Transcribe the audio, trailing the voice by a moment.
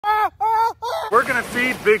We're gonna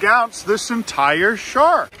feed Big Ounce this entire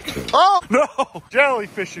shark. Oh, no,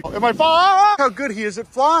 jellyfishing. Am I falling? How good he is at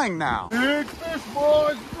flying now. Big fish,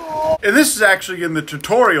 boys. And this is actually in the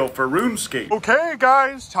tutorial for RuneScape. Okay,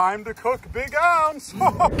 guys, time to cook Big Ounce.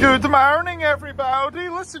 Good morning, everybody.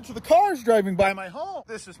 Listen to the cars driving by my home.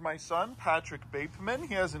 This is my son, Patrick Bateman.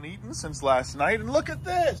 He hasn't eaten since last night. And look at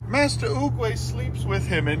this. Master Oogway sleeps with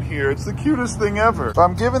him in here. It's the cutest thing ever. So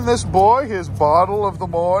I'm giving this boy his bottle of the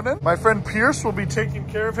morning. My friend Pierce will be taking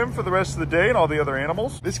care of him for the rest of the day and all the other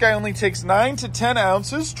animals. This guy only takes 9 to 10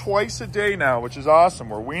 ounces twice a day now, which is awesome.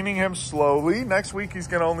 We're weaning him slowly. Next week, he's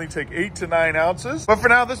going to only take 8 to 9 ounces. But for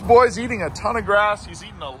now, this boy's eating a ton of grass. He's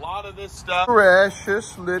eating a lot of this stuff.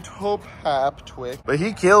 Precious little pap twig. But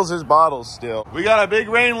he kills his bottles still. We got a big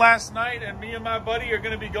rain last night, and me and my buddy are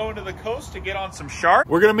going to be going to the coast to get on some shark.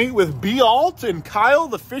 We're going to meet with B-Alt and Kyle,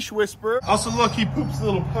 the fish whisperer. Also, look, he poops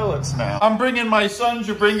little pellets now. I'm bringing my son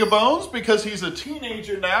Jabringa Bones because he's a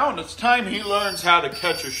teenager now, and it's time he learns how to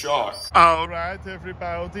catch a shark. All right,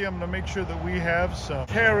 everybody, I'm going to make sure that we have some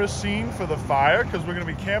kerosene for the fire because we're going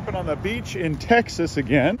to be camping on the beach in Texas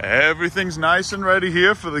again. Everything's nice and ready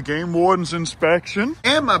here for the game warden's inspection.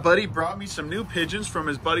 And my buddy brought me some new pigeons from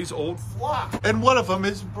his buddy's old flock. And one of them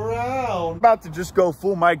is brown. About to just go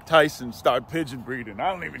full Mike Tyson, start pigeon breeding.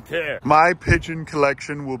 I don't even care. My pigeon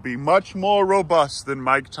collection will be much more robust than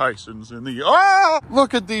Mike Tyson's in the... Oh!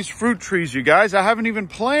 Look at these fruit trees, you guys. I haven't even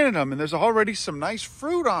planted them, and there's already some nice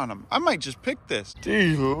fruit on them. I might just pick this.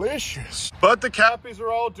 Delicious. But the Cappies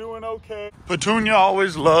are all doing okay. Petunia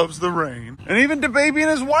always loves the rain. And even DeBaby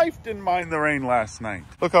and his wife didn't mind the rain last night.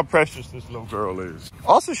 Look how precious this little girl is.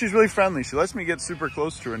 Also, she's really friendly. She lets me get super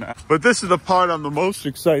close to her now. But this is the part I'm the most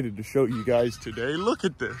excited to show you guys today. Look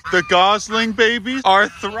at this. The gosling babies are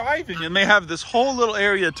thriving, and they have this whole little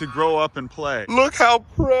area to grow up and play. Look how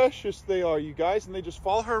precious they are, you guys. And they just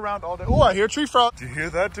follow her around all day. Oh, I hear a tree frog. Do you hear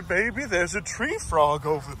that, DeBaby? There's a tree frog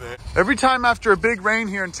over there. Every time after a big rain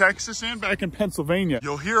here in Texas and back in Pennsylvania,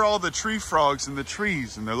 you'll hear all the tree frogs in the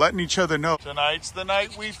trees, and they're letting each other know. Tonight's the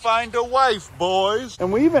night we find a wife, boys.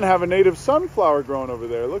 And we even have a native sunflower growing over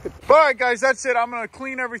there. Look at that. All right, guys, that's it. I'm going to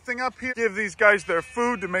clean everything up here, give these guys their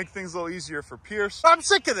food to make things a little easier for Pierce. I'm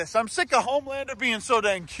sick of this. I'm sick of Homelander being so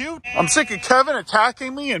dang cute. I'm sick of Kevin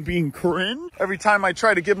attacking me and being cringe. Every time I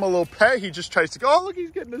try to give him a little pet, he just tries to go, oh, look,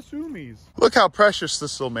 he's getting the zoomies. Look how precious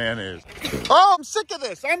this little man is. Oh, I'm sick of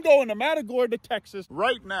this. I'm going to Matagorda, Texas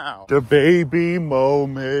right now. The baby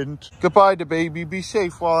moment. Goodbye, the baby. Be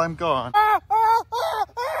safe while I'm gone. Oh,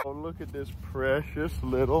 look at this precious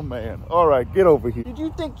little man. All right, get over here. Did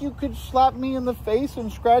you think you could slap me in the face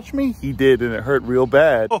and scratch me? He did, and it hurt real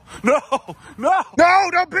bad. Oh, no, no. No,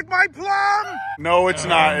 don't pick my plum. No, it's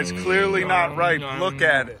not. It's clearly not ripe. Look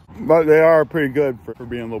at it. But they are pretty good for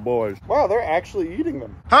being little boys. Wow, they're actually eating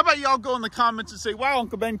them. How about y'all go in the comments and say, wow,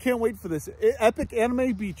 Uncle Ben, can't wait for this epic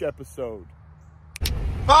anime beach episode.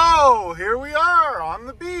 Oh, here we are on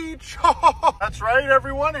the beach. That's right,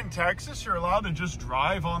 everyone. In Texas, you're allowed to just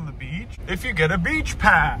drive on the beach if you get a beach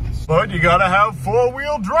pass. But you gotta have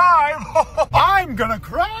four-wheel drive. I'm gonna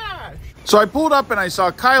crash. So I pulled up and I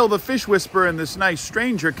saw Kyle the fish whisperer and this nice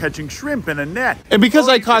stranger catching shrimp in a net. And because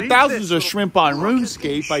I caught thousands of shrimp on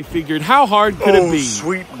RuneScape, I figured how hard could it be?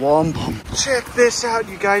 Sweet wampum. Check this out,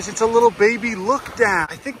 you guys. It's a little baby look down.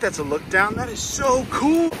 I think that's a look down. That is so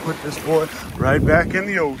cool. Put this boy right back in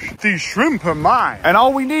the ocean. These shrimp are mine. And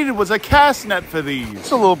all we needed was a cast net for these.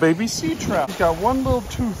 It's a little baby sea trout. He's got one little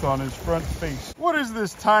tooth on his front face. What is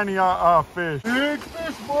this tiny fish? Big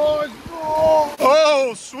fish, boys.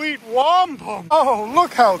 Oh, sweet wampum. Oh,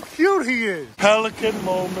 look how cute he is. Pelican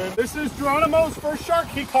moment. This is Geronimo's first shark.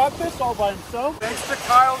 He caught this all by himself. Thanks to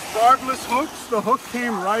Kyle's barbless hooks, the hook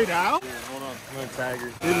came right out. Yeah, hold on. I'm gonna tag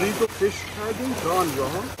her. Illegal fish tagging gone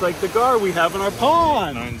wrong. It's like the gar we have in our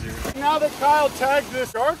pond. 9-0. Now that Kyle tagged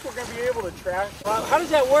this shark, we're gonna be able to track. How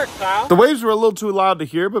does that work, Kyle? The waves were a little too loud to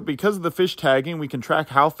hear, but because of the fish tagging, we can track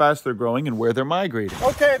how fast they're growing and where they're migrating.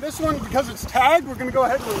 Okay, this one, because it's tagged, we're gonna go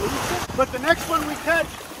ahead and release it. But the next one we catch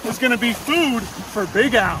is gonna be food for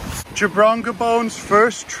Big Ounce. Jabronga Bone's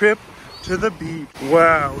first trip to the beach.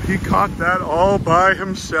 Wow, he caught that all by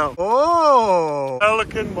himself. Oh,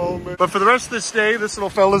 pelican moment. But for the rest of this day, this little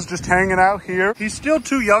fella's just hanging out here. He's still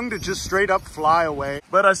too young to just straight up fly away,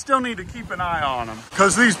 but I still need to keep an eye on him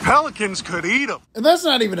because these pelicans could eat him. And that's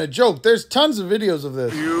not even a joke. There's tons of videos of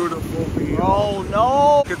this. Beautiful beach. Oh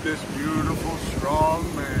no. Look at this beautiful,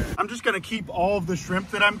 strong man. I'm just gonna keep all of the shrimp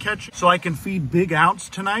that I'm catching so I can feed Big Ounce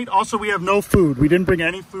tonight. Also, we have no food. We didn't bring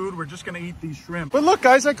any food. We're just gonna eat these shrimp. But look,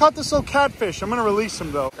 guys, I caught this little catfish. I'm gonna release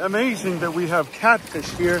him though. Amazing that we have catfish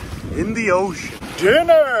here in the ocean.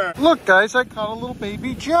 Dinner! Look, guys, I caught a little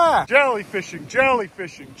baby jack. Jellyfishing,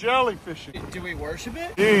 jellyfishing, jellyfishing. Do we worship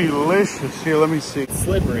it? Delicious. Here, let me see. It's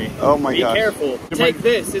slippery. Oh my God. Be careful. Take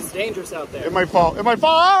this. It's dangerous out there. It might fall. It might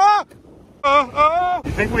fall.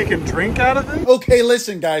 You think we can drink out of this? Okay,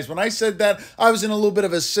 listen, guys. When I said that, I was in a little bit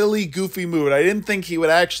of a silly, goofy mood. I didn't think he would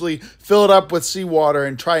actually fill it up with seawater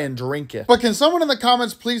and try and drink it. But can someone in the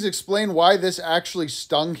comments please explain why this actually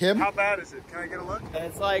stung him? How bad is it? Can I get a look?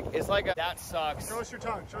 It's like a, that sucks. Show us your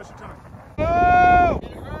tongue. Show us your tongue. Oh!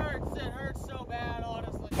 It hurts. It hurts so bad,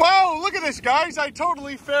 honestly. Whoa, look at this, guys. I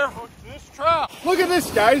totally fair hooked this trap. Look at this,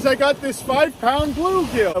 guys. I got this 5-pound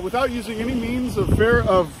bluegill without using any means of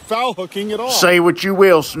foul hooking at all. Say what you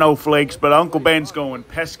will, snowflakes, but Uncle Ben's going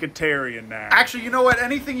pescatarian now. Actually, you know what?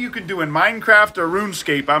 Anything you can do in Minecraft or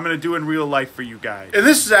RuneScape, I'm going to do in real life for you guys. And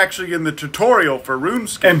this is actually in the tutorial for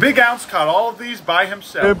RuneScape. And Big Ounce caught all of these by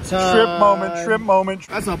himself. Shrimp moment.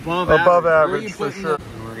 That's above average for sure.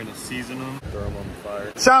 We're going to season them, throw them on the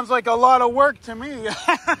fire. Sounds like a lot of work to me.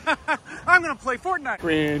 I'm gonna play Fortnite.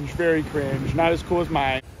 Cringe, very cringe. Not as cool as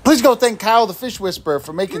mine. Please go thank Kyle the Fish Whisperer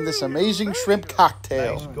for making this amazing shrimp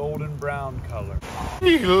cocktail. Nice golden brown color.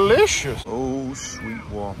 Delicious. Oh, sweet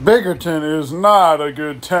one. Biggerton is not a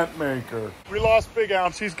good tent maker. We lost Big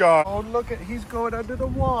Ounce. He's gone. Oh, look at, he's going under the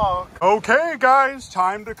walk. Okay, guys,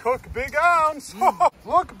 time to cook Big Ounce.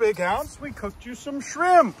 Look, Big Ounce, we cooked you some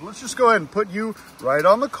shrimp. Let's just go ahead and put you right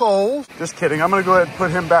on the coals. Just kidding. I'm gonna go ahead and put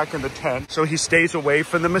him back in the tent so he stays away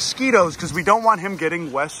from the mosquitoes because we don't want him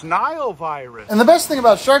getting West Nile virus. And the best thing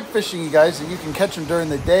about shark fishing, you guys, is that you can catch them during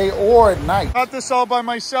the day or at night. Caught this all by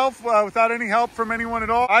myself without any help from anyone at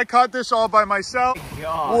all. I caught this all by myself.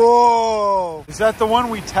 God. Whoa. Is that the one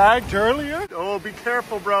we tagged earlier? Oh, be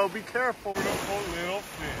careful, bro. Be careful. Beautiful little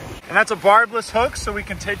fish. And that's a barbless hook, so we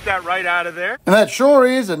can take that right out of there. And that sure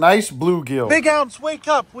is a nice bluegill. Big Ounce, wake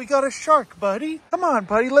up. We got a shark, buddy. Come on,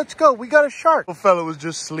 buddy. Let's go. We got a shark. Little fella was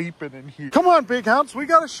just sleeping in here. Come on, Big Ounce. We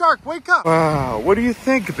got a shark. Wake up. Wow. What do you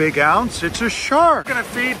think, Big Ounce? It's a shark. We're going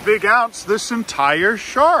to feed Big Ounce this entire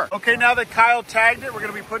shark. Okay, now that Kyle tagged it, we're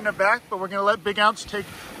going to be putting it back, but we're going to let Big Ounce take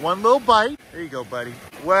one little bite. There you go, buddy.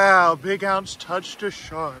 Wow, Big Ounce touched a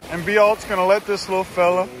shark. And B-Alt's going to let this little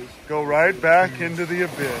fella go right back into the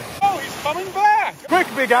abyss. Oh, he's coming back. Quick,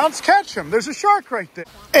 Big Ounce, catch him. There's a shark right there.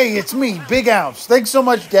 Hey, it's me, Big Ounce. Thanks so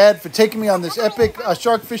much, Dad, for taking me on this epic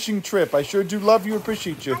shark fishing trip. I sure do love you,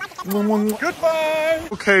 appreciate you. Goodbye.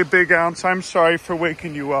 Okay, Big Ounce, I'm sorry for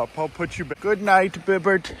waking you up. I'll put you back. Good night,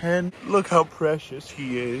 Bibberton. Look how precious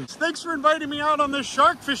he is. Thanks for inviting me out on this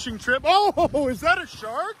shark fishing trip. Oh, is that a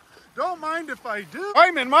shark? Don't mind if I do.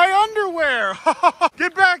 I'm in my underwear.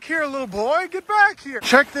 Get back here, little boy. Get back here.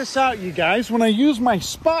 Check this out, you guys. When I use my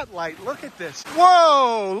spotlight, look at this.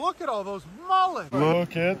 Whoa, look at all those mullets.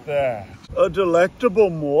 Look at that. A delectable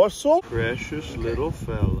morsel. Precious little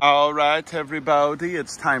fella. All right, everybody.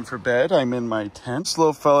 It's time for bed. I'm in my tent. This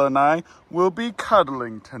little fella and I will be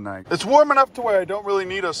cuddling tonight. It's warm enough to where I don't really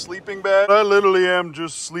need a sleeping bed. I literally am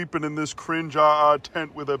just sleeping in this cringe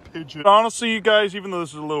tent with a pigeon. Honestly, you guys, even though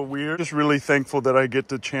this is a little weird, just really thankful that I get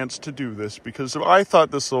the chance to do this because I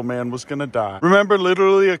thought this little man was gonna die. Remember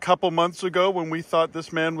literally a couple months ago when we thought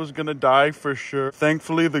this man was gonna die for sure?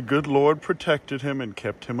 Thankfully, the good Lord protected him and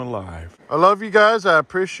kept him alive. I love you guys. I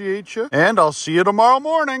appreciate you. And I'll see you tomorrow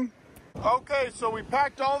morning. Okay, so we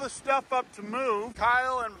packed all the stuff up to move.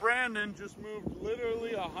 Kyle and Brandon just moved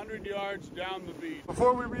literally 100 yards down the beach.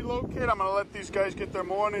 Before we relocate, I'm gonna let these guys get their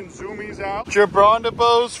morning zoomies out.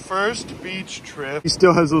 Jabrondabo's first beach trip. He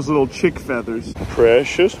still has those little chick feathers.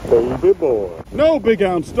 Precious baby boy. No, Big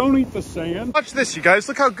Ounce, don't eat the sand. Watch this, you guys.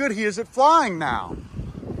 Look how good he is at flying now.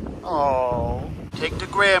 Oh. Take the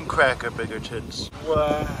graham cracker, Biggertons.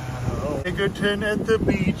 Wow. Biggerton at the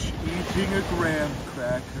beach eating a graham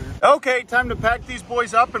cracker. Okay, time to pack these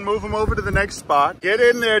boys up and move them over to the next spot. Get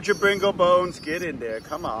in there, Jabringle Bones. Get in there.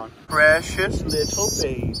 Come on. Precious little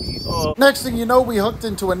baby. Oh. Next thing you know, we hooked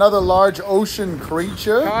into another large ocean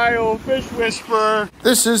creature. Kyle, Fish Whisperer.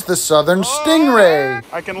 This is the southern stingray.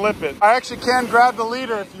 I can lip it. I actually can grab the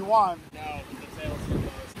leader if you want. No.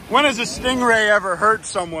 When has a stingray ever hurt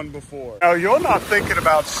someone before? Oh, you're not thinking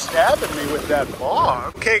about stabbing me with that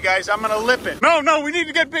barb. Okay, guys, I'm gonna lip it. No, we need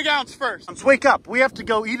to get Big Ounce first. Let's wake up. We have to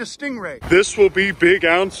go eat a stingray. This will be Big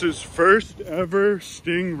Ounce's first ever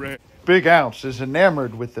stingray. Big Ounce is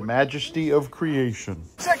enamored with the majesty of creation.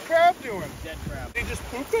 Is that crab? doing? Dead crab. Did he just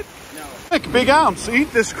poop it? No. Like Big Ounce,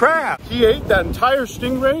 eat this crab. He ate that entire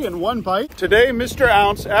stingray in one bite. Today, Mr.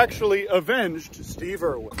 Ounce actually avenged Steve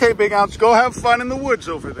Irwin. Okay, Big Ounce, go have fun in the woods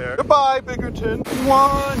over there. Goodbye, Biggerton.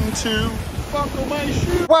 1, 2. Buckle my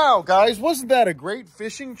shoe. Wow, guys, wasn't that a great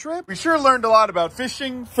fishing trip? We sure learned a lot about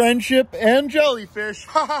fishing, friendship, and jellyfish.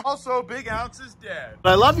 Also, Big Ounce is dead.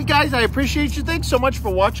 I love you guys. I appreciate you. Thanks so much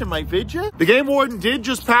for watching my video. The game warden did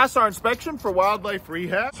just pass our inspection for wildlife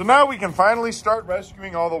rehab. So now we can finally start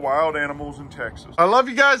rescuing all the wild animals in Texas. I love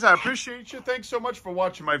you guys. I appreciate you. Thanks so much for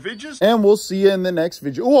watching my videos. And we'll see you in the next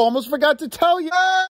video. Oh, almost forgot to tell you.